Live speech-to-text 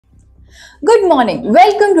Good morning.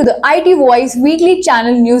 Welcome to the IT Voice Weekly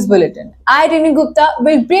Channel News Bulletin. I, Renu Gupta,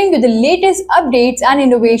 will bring you the latest updates and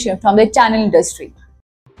innovation from the channel industry.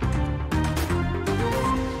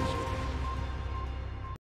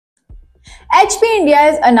 HP India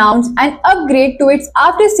has announced an upgrade to its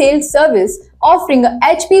after-sales service offering a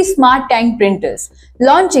HP Smart Tank printers,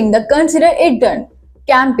 launching the Consider It Done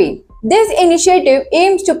campaign. This initiative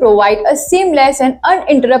aims to provide a seamless and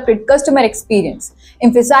uninterrupted customer experience,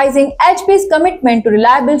 emphasizing HP's commitment to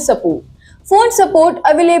reliable support. Phone support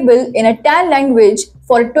available in a 10 language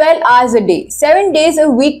for 12 hours a day, 7 days a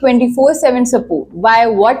week, 24/7 support via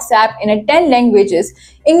WhatsApp in a 10 languages: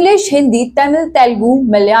 English, Hindi, Tamil, Telugu,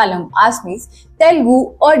 Malayalam, Assamese,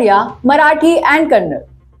 Telugu, Odia, Marathi and Kannada.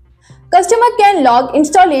 Customer can log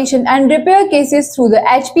installation and repair cases through the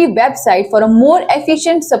HP website for a more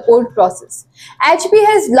efficient support process. HP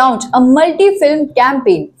has launched a multi-film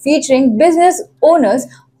campaign featuring business owners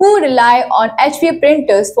who rely on HP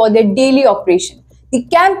printers for their daily operation. The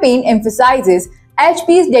campaign emphasizes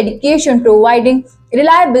HP's dedication to providing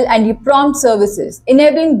reliable and prompt services,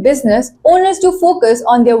 enabling business owners to focus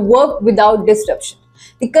on their work without disruption.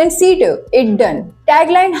 The Consider It Done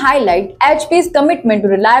tagline highlights HP's commitment to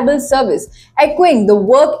reliable service, echoing the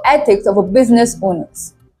work ethics of business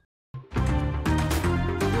owners.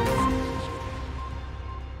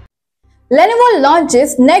 Lenovo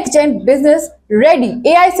launches next-gen business-ready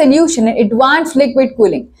AI solution in advanced liquid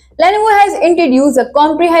cooling. Lenovo has introduced a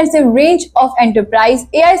comprehensive range of enterprise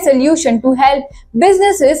AI solutions to help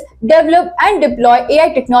businesses develop and deploy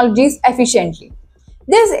AI technologies efficiently.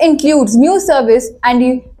 This includes new service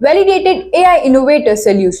and validated AI innovator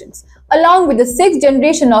solutions, along with the 6th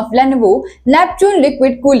generation of Lenovo Neptune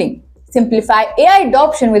liquid cooling. Simplify AI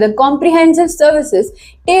adoption with a comprehensive services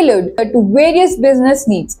tailored to various business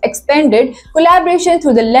needs. Expanded collaboration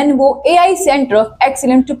through the Lenovo AI Center of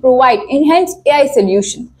Excellence to provide enhanced AI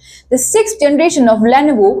solutions. The 6th generation of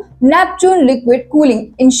Lenovo Neptune liquid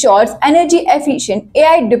cooling ensures energy-efficient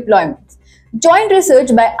AI deployments. Joint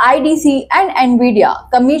research by IDC and NVIDIA,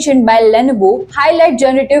 commissioned by Lenovo, highlight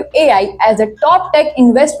generative AI as a top tech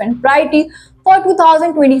investment priority for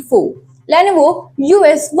 2024. Lenovo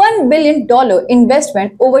 $1 billion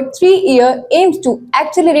investment over 3 years aims to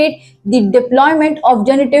accelerate the deployment of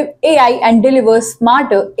generative AI and deliver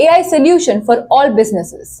smarter AI solutions for all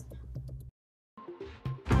businesses.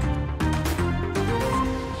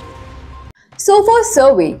 Sophos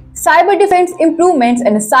survey, cyber defense improvements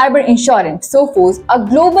and cyber insurance. Sophos, a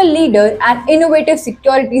global leader and innovative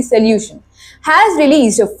security solution, has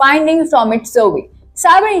released a finding from its survey,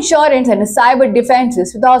 Cyber Insurance and Cyber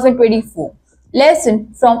Defenses 2024,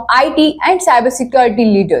 lesson from IT and cybersecurity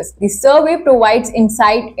leaders. The survey provides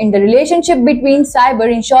insight in the relationship between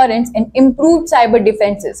cyber insurance and improved cyber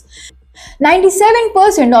defenses.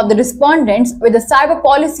 97% of the respondents with a cyber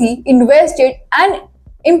policy invested and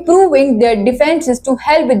improving their defenses to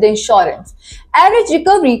help with the insurance. Average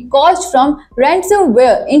recovery cost from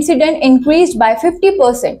ransomware incident increased by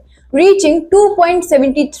 50%, reaching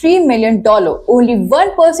 $2.73 million. Only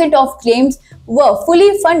 1% of claims were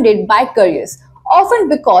fully funded by carriers, often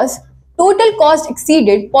because total cost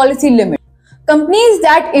exceeded policy limits. Companies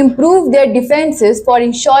that improved their defenses for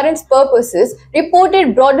insurance purposes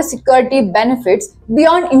reported broader security benefits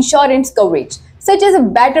beyond insurance coverage, such as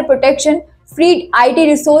better protection, freed IT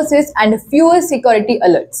resources, and fewer security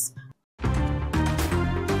alerts.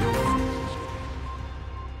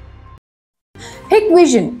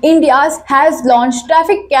 Hikvision India has launched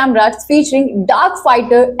traffic cameras featuring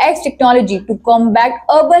DarkFighterX technology to combat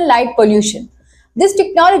urban light pollution. This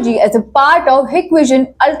technology is a part of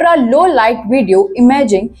Hikvision ultra-low light video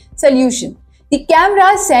imaging solution. The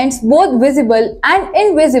camera sends both visible and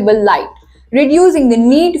invisible light, reducing the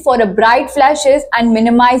need for bright flashes and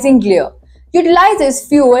minimizing glare. Utilizes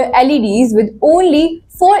fewer LEDs with only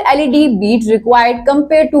 4 LED beads required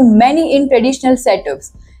compared to many in traditional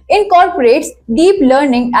setups. Incorporates deep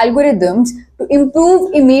learning algorithms to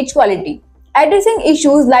improve image quality, addressing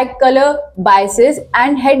issues like color biases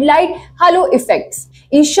and headlight halo effects.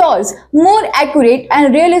 Ensures more accurate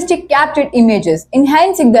and realistic captured images,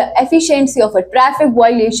 enhancing the efficiency of traffic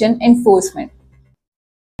violation enforcement.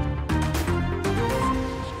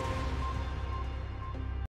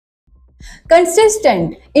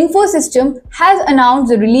 Consistent Infosystems has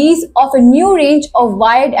announced the release of a new range of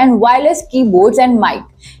wired and wireless keyboards and mic,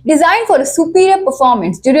 designed for a superior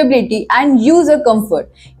performance, durability, and user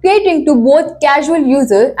comfort, catering to both casual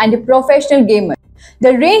users and professional gamers.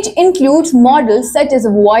 The range includes models such as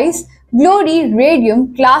Voice, Glory,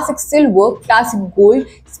 Radium, Classic Silver, Classic Gold,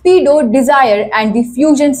 Speedo, Desire, and the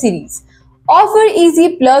Fusion series. Offer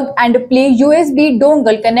easy plug-and-play USB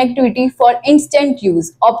dongle connectivity for instant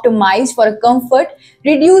use, optimized for comfort,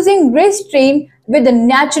 reducing wrist strain with a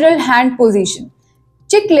natural hand position.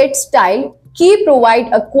 Chiclet style key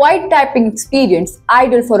provide a quiet typing experience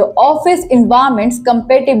ideal for office environments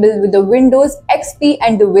compatible with the Windows XP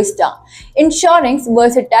and the Vista, ensuring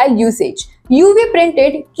versatile usage. UV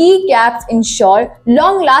printed key caps ensure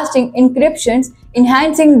long-lasting encryptions,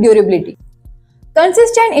 enhancing durability.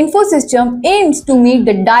 Consistent Infosystem aims to meet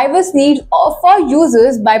the diverse needs of our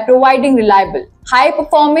users by providing reliable,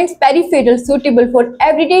 high-performance peripherals suitable for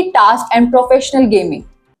everyday tasks and professional gaming.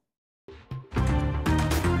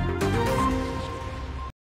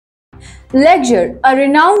 Lexar, a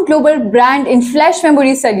renowned global brand in flash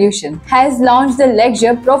memory solution, has launched the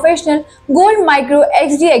Lexar Professional Gold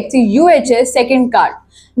microSDXC UHS-II card.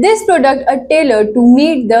 This product is tailored to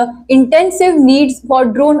meet the intensive needs for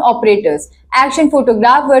drone operators, action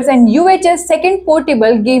photographers, and UHS-II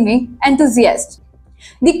portable gaming enthusiasts.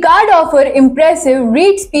 The card offers impressive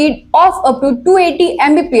read speed of up to 280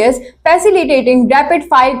 Mbps, facilitating rapid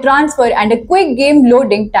file transfer and a quick game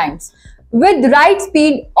loading times. With write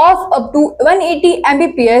speed of up to 180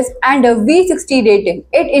 Mbps and a V60 rating,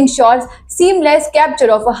 it ensures seamless capture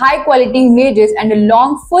of high-quality images and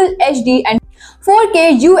long Full HD and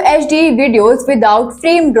 4K UHD videos without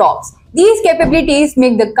frame drops. These capabilities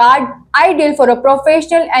make the card ideal for a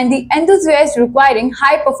professional and the enthusiast requiring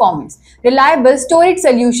high-performance, reliable storage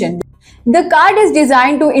solution. The card is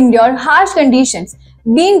designed to endure harsh conditions,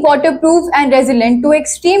 being waterproof and resilient to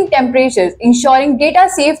extreme temperatures, ensuring data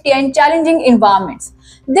safety and challenging environments.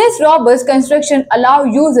 This robust construction allows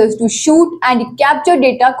users to shoot and capture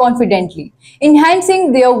data confidently,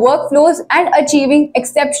 enhancing their workflows and achieving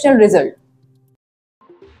exceptional results.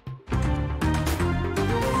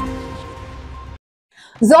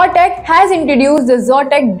 ZOTAC has introduced the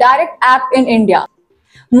ZOTAC Direct app in India,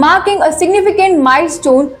 marking a significant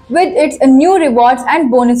milestone with its new rewards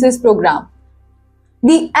and bonuses program.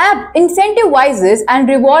 The app incentivizes and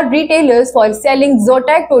rewards retailers for selling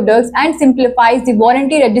ZOTAC products and simplifies the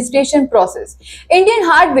warranty registration process. Indian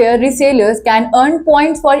hardware resellers can earn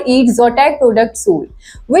points for each ZOTAC product sold,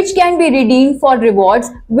 which can be redeemed for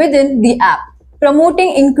rewards within the app,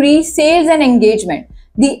 promoting increased sales and engagement.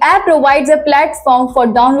 The app provides a platform for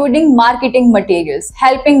downloading marketing materials,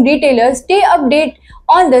 helping retailers stay updated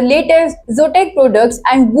on the latest ZOTAC products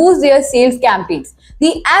and boost their sales campaigns.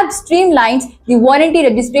 The app streamlines the warranty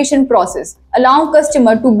registration process, allowing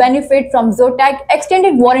customers to benefit from ZOTAC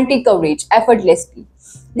extended warranty coverage effortlessly.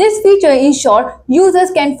 This feature ensures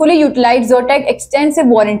users can fully utilize ZOTAC extensive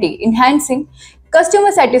warranty, enhancing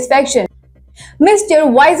customer satisfaction.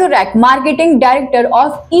 Mr. Vizorak, Marketing Director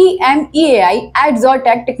of EMEAI at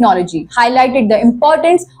ZOTAC Technology, highlighted the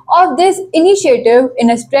importance of this initiative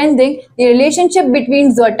in strengthening the relationship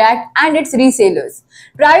between ZOTAC and its resellers,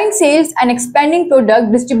 driving sales and expanding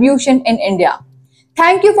product distribution in India.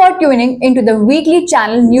 Thank you for tuning into the weekly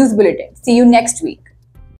channel news bulletin. See you next week.